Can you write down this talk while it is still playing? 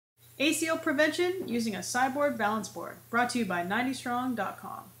ACL prevention using a sideboard balance board, brought to you by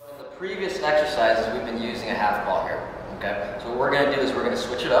 90strong.com. In the previous exercises, we've been using a half ball here. Okay, so what we're going to do is we're going to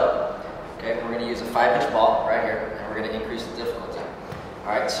switch it up. Okay, we're going to use a 5-inch ball right here, and we're going to increase the difficulty. All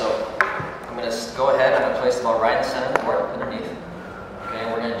right, so I'm going to go ahead. I'm going to place the ball right in the center of the board, underneath. Okay,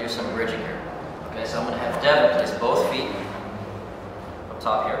 and we're going to do some bridging here. Okay, so I'm going to have Devin place both feet up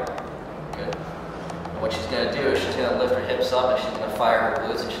top here. Good. And what she's going to do is she's going to lift her hips up, and she's going to fire her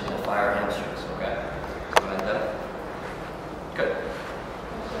glutes, and she's going to fire her hamstrings. Okay, so go ahead, Devin. Good.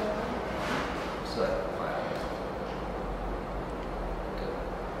 So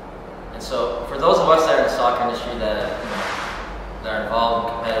and so, for those of us that are in the soccer industry that are involved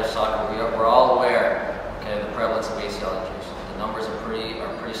in competitive soccer, we're all aware, okay, of the prevalence of ACL injuries. The numbers are pretty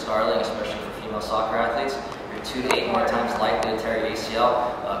startling, especially for female soccer athletes. You're 2 to 8 more times likely to tear your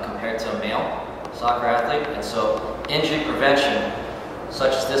ACL compared to a male soccer athlete. And so, injury prevention,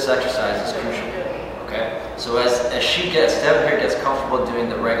 such as this exercise, is crucial. Okay, so as Devin here gets comfortable doing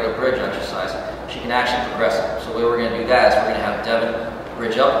the regular bridge exercise, she can actually progress it. So the way we're going to do that is we're going to have Devin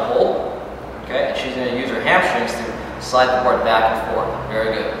bridge up and hold, okay, and she's going to use her hamstrings to slide the board back and forth.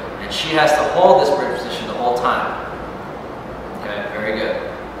 Very good. And she has to hold this bridge position the whole time. Okay, very good.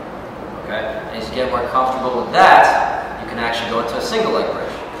 Okay, and as you get more comfortable with that, you can actually go into a single leg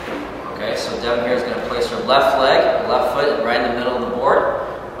bridge. Okay, so Devin here is going to place her left leg, her left foot right in the middle of the board.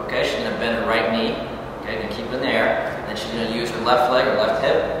 Okay, she's going to bend her right knee. Okay, going to keep it in the air. Then she's going to use her left leg or left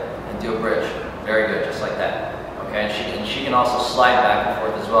hip and do a bridge. Very good, just like that. Okay, and she can also slide back and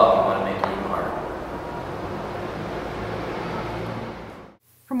forth as well if you want to make it even harder.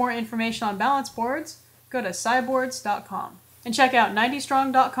 For more information on balance boards, go to sideboards.com and check out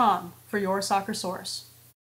 90strong.com for your soccer source.